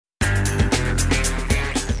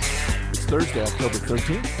Thursday, October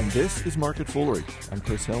 13th, and this is Market Foolery. I'm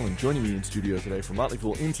Chris Hill, and joining me in studio today from Motley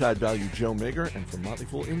Fool Inside Value, Joe Mager, and from Motley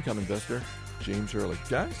Fool Income Investor, James Early.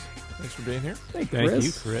 Guys, thanks for being here. Thank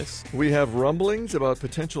you, Chris. We have rumblings about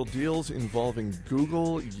potential deals involving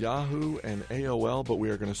Google, Yahoo, and AOL, but we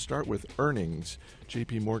are going to start with earnings.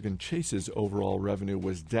 JP Morgan Chase's overall revenue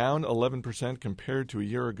was down 11% compared to a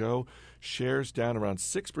year ago. Shares down around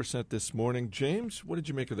 6% this morning. James, what did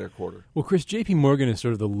you make of their quarter? Well, Chris, JP Morgan is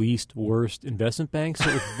sort of the least worst investment bank, so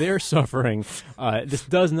if they're suffering, this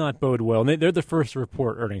does not bode well. And they're the first to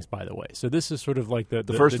report earnings, by the way. So this is sort of like the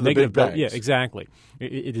first of the big banks. Yeah, exactly.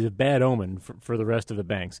 It is a bad omen for the rest of the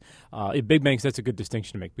banks. Big banks, that's a good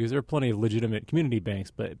distinction to make because there are plenty of legitimate community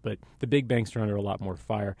banks, but the big banks are under a lot more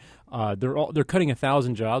fire. They're cutting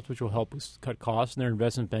 1,000 jobs, which will help cut costs in their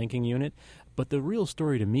investment banking unit. But the real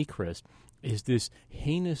story to me, Chris, is this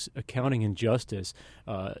heinous accounting injustice,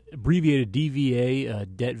 abbreviated DVA,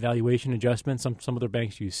 debt valuation adjustment. Some other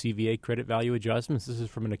banks use CVA, credit value adjustments. This is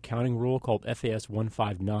from an accounting rule called FAS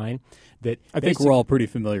 159. I think we're all pretty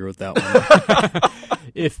familiar with that one.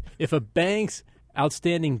 If a bank's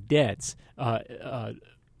outstanding debts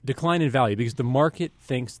decline in value because the market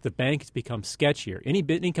thinks the bank has become sketchier, any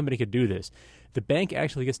company could do this. The bank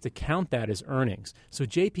actually gets to count that as earnings. So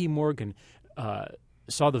J.P. Morgan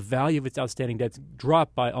saw the value of its outstanding debts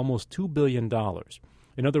drop by almost $2 billion.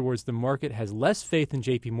 In other words, the market has less faith in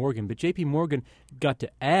J.P. Morgan, but J.P. Morgan got to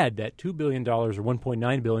add that $2 billion or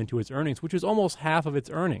 $1.9 billion to its earnings, which is almost half of its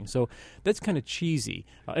earnings. So that's kind of cheesy.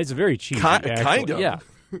 It's very cheesy. Kind of. Yeah.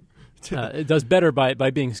 It does better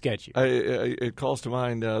by being sketchy. It calls to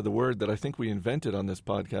mind the word that I think we invented on this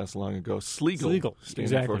podcast long ago, sleagle. Standing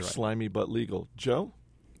exactly for right. Slimy but legal. Joe?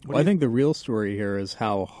 Well, I think the real story here is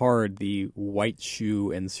how hard the white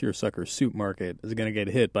shoe and seersucker suit market is going to get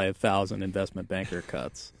hit by 1,000 investment banker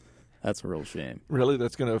cuts. That's a real shame. Really?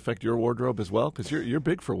 That's going to affect your wardrobe as well? Because you're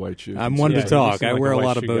big for white shoes. I'm one to talk. I wear a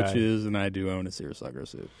lot of boat guy. shoes, and I do own a seersucker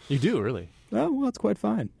suit. You do, really? Oh, well, it's quite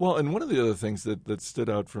fine. Well, and one of the other things that stood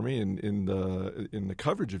out for me in the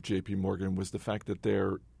coverage of J.P. Morgan was the fact that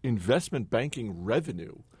their investment banking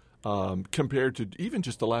revenue, compared to even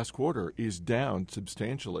just the last quarter, is down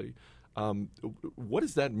substantially. What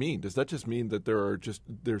does that mean? Does that just mean that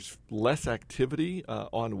there's less activity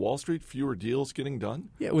on Wall Street, fewer deals getting done?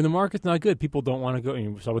 Yeah, when the market's not good, people don't want to go.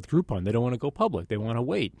 You saw with Groupon, they don't want to go public. They want to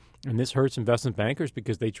wait. And this hurts investment bankers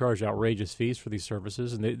because they charge outrageous fees for these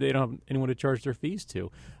services, and they don't have anyone to charge their fees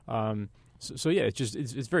to. So yeah,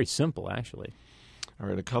 it's very simple, actually. All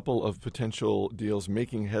right, a couple of potential deals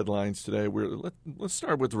making headlines today. Let's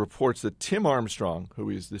start with the reports that Tim Armstrong, who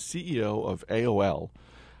is the CEO of AOL,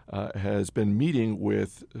 has been meeting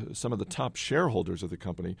with some of the top shareholders of the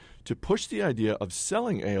company to push the idea of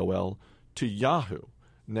selling AOL to Yahoo.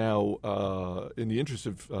 Now, in the interest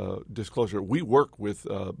of disclosure, we work with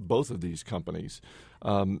both of these companies.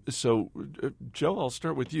 So, Joe, I'll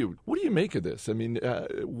start with you. What do you make of this? I mean,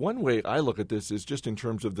 one way I look at this is just in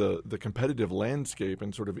terms of the competitive landscape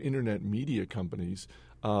and sort of internet media companies.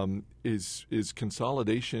 Is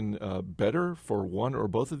consolidation better for one or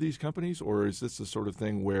both of these companies, or is this the sort of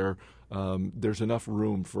thing where there's enough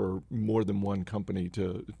room for more than one company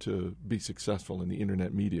to be successful in the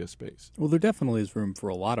internet media space? Well, there definitely is room for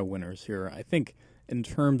a lot of winners here. I think in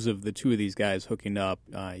terms of the two of these guys hooking up,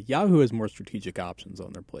 Yahoo has more strategic options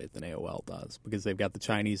on their plate than AOL does because they've got the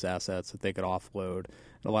Chinese assets that they could offload,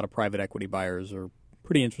 and a lot of private equity buyers are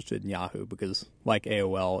pretty interested in Yahoo because, like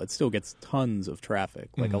AOL, it still gets tons of traffic.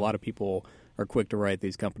 Like a lot of people are quick to write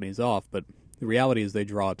these companies off, but the reality is they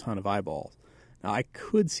draw a ton of eyeballs. Now, I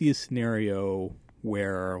could see a scenario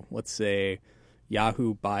where, let's say,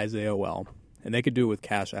 Yahoo buys AOL, and they could do it with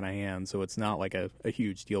cash on hand, so it's not like a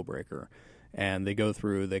huge deal breaker. And they go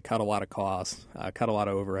through, they cut a lot of costs, cut a lot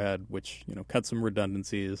of overhead, which, cut some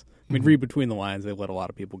redundancies. I mean, read between the lines, they let a lot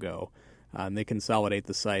of people go. And they consolidate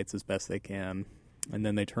the sites as best they can. And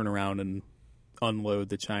then they turn around and unload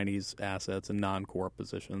the Chinese assets and non-core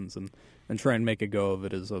positions and try and make a go of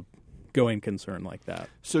it as a going concern like that.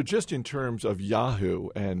 So just in terms of Yahoo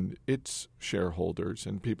and its shareholders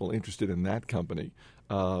and people interested in that company,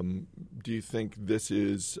 do you think this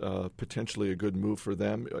is potentially a good move for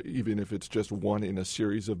them, even if it's just one in a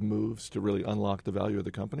series of moves to really unlock the value of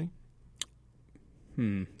the company?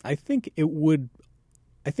 I think it would.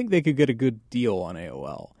 I think they could get a good deal on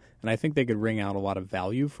AOL. And I think they could wring out a lot of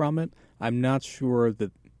value from it. I'm not sure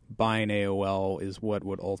that buying AOL is what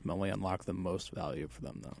would ultimately unlock the most value for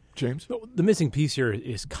them, though. James? The missing piece here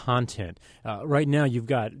is content. Right now, you've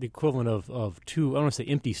got the equivalent of two, I don't want to say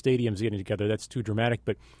empty stadiums getting together. That's too dramatic.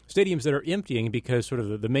 But stadiums that are emptying because sort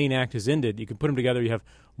of the main act has ended. You can put them together. You have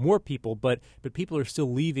more people, but people are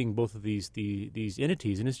still leaving both of these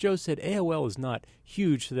entities. And as Joe said, AOL is not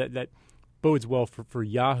huge, so that bodes well for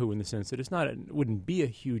Yahoo in the sense that it wouldn't be a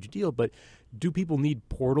huge deal, but do people need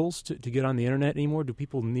portals to get on the internet anymore? Do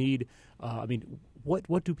people need,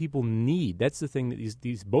 what do people need? That's the thing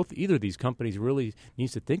that either of these companies really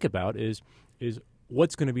needs to think about is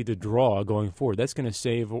what's going to be the draw going forward. That's going to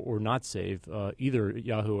save or not save either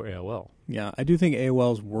Yahoo or AOL. Yeah, I do think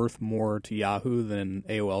AOL's worth more to Yahoo than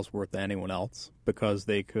AOL's worth to anyone else because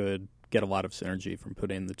they could get a lot of synergy from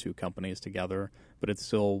putting the two companies together, but it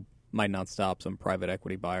still might not stop some private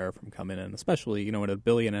equity buyer from coming in, especially, at $1.5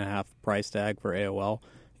 billion price tag for AOL.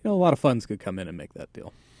 A lot of funds could come in and make that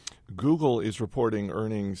deal. Google is reporting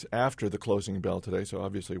earnings after the closing bell today, so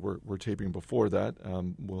obviously we're taping before that.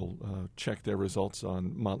 We'll check their results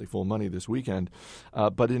on Motley Fool Money this weekend.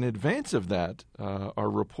 But in advance of that are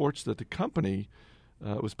reports that the company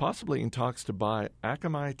was possibly in talks to buy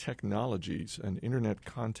Akamai Technologies, an internet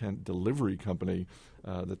content delivery company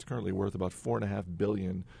that's currently worth about $4.5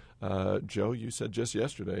 billion. Joe, you said just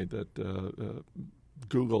yesterday that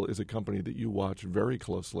Google is a company that you watch very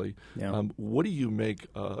closely. Yeah. What do you make,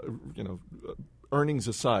 earnings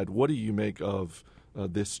aside, what do you make of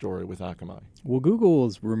this story with Akamai? Well, Google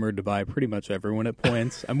is rumored to buy pretty much everyone at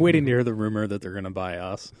points. I'm waiting to hear the rumor that they're going to buy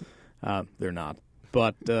us. They're not.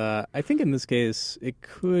 But I think in this case, it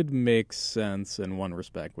could make sense in one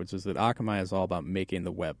respect, which is that Akamai is all about making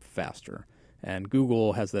the web faster. And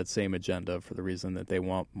Google has that same agenda for the reason that they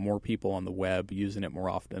want more people on the web using it more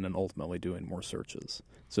often and ultimately doing more searches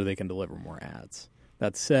so they can deliver more ads.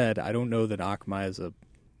 That said, I don't know that Akamai is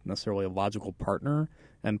necessarily a logical partner.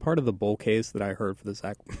 And part of the bull case that I heard for this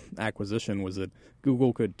acquisition was that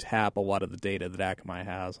Google could tap a lot of the data that Akamai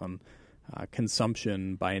has on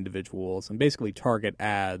consumption by individuals and basically target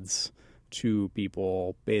ads to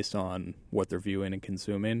people based on what they're viewing and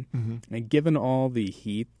consuming. Mm-hmm. And given all the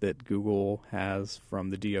heat that Google has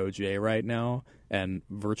from the DOJ right now and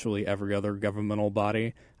virtually every other governmental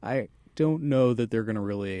body, I don't know that they're going to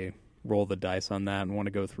really roll the dice on that and want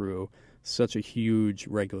to go through such a huge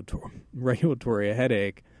regulatory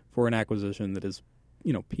headache for an acquisition that is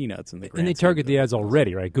peanuts in the grand and they target the ads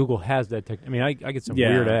already, right? Google has that tech. I mean, I get some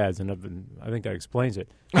weird ads, and I think that explains it.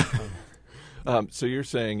 So you're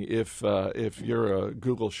saying if you're a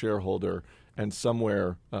Google shareholder and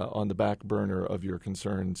somewhere on the back burner of your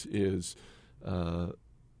concerns is the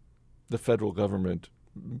federal government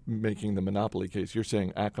making the monopoly case, you're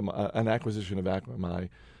saying an acquisition of Akamai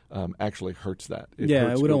actually hurts that. It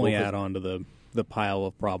would Google only add on to the pile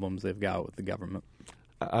of problems they've got with the government.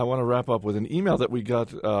 I want to wrap up with an email that we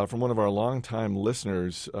got from one of our longtime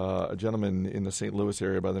listeners, a gentleman in the St. Louis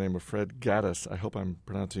area by the name of Fred Gaddis. I hope I'm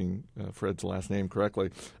pronouncing Fred's last name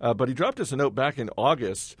correctly. But he dropped us a note back in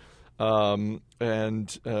August and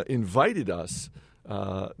invited us,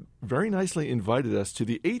 very nicely invited us to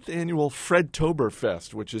the 8th annual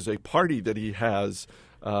Fredtoberfest, which is a party that he has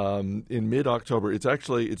in mid-October.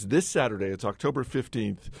 It's this Saturday. It's October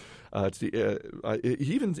 15th.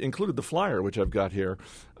 He even included the flyer, which I've got here.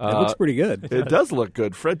 It looks pretty good. It does look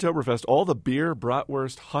good. Fredtoberfest, all the beer,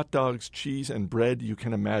 bratwurst, hot dogs, cheese, and bread you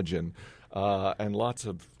can imagine, and lots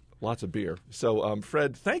of beer. So,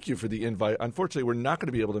 Fred, thank you for the invite. Unfortunately, we're not going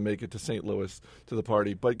to be able to make it to St. Louis to the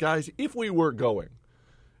party. But, guys, if we were going,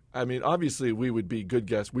 I mean, obviously, we would be good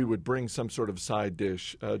guests. We would bring some sort of side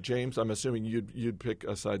dish. James, I'm assuming you'd pick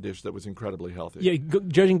a side dish that was incredibly healthy. Yeah,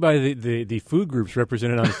 judging by the food groups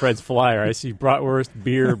represented on Fred's flyer, I see bratwurst,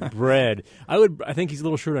 beer, bread. I think he's a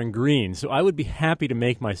little short on greens, so I would be happy to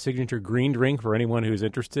make my signature green drink for anyone who's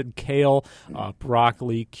interested. Kale,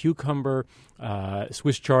 broccoli, cucumber,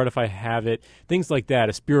 Swiss chard if I have it, things like that.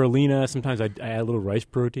 A spirulina. Sometimes I add a little rice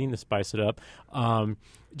protein to spice it up.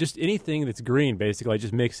 Just anything that's green, basically. I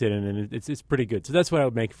just mix it, and it's pretty good. So that's what I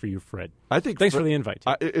would make for you, Fred. Thanks for the invite.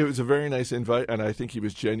 It was a very nice invite, and I think he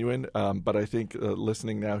was genuine. But I think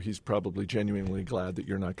listening now, he's probably genuinely glad that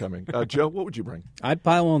you're not coming. Joe, what would you bring? I'd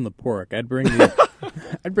pile on the pork. I'd bring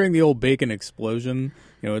the old bacon explosion.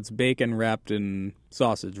 It's bacon wrapped in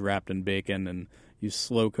sausage, wrapped in bacon, and you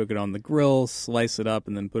slow cook it on the grill, slice it up,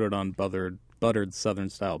 and then put it on buttered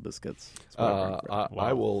Southern-style biscuits.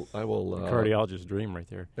 I will. Cardiologist's dream right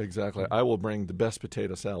there. Exactly. I will bring the best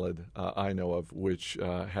potato salad I know of, which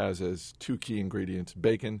has as two key ingredients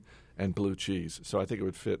bacon and blue cheese. So I think it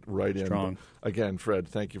would fit right Strong. in. Again, Fred,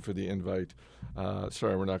 thank you for the invite.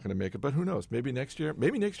 Sorry we're not going to make it, but who knows? Maybe next year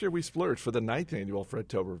we splurge for the 9th annual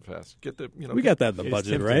Fredtoberfest. We got that in the It's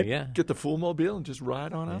budget, tempting, right? Yeah. Get the full mobile and just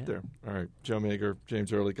ride on out there. All right, Joe Mager,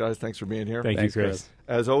 James Early. Guys, thanks for being here. Thank Thanks, you, Chris. Chris.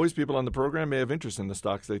 As always, people on the program may have interest in the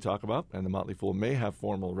stocks they talk about, and the Motley Fool may have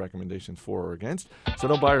formal recommendations for or against. So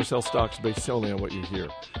don't buy or sell stocks based solely on what you hear.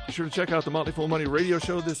 Be sure to check out the Motley Fool Money radio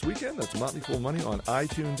show this weekend. That's Motley Fool Money on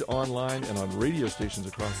iTunes, online, and on radio stations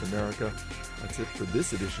across America. That's it for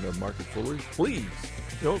this edition of Market Foolery. Please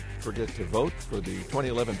don't forget to vote for the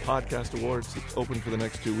 2011 Podcast Awards. It's open for the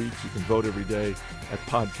next 2 weeks. You can vote every day at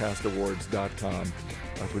podcastawards.com.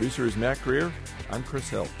 Our producer is Matt Greer. I'm Chris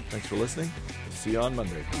Hill. Thanks for listening. See you on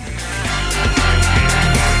Monday.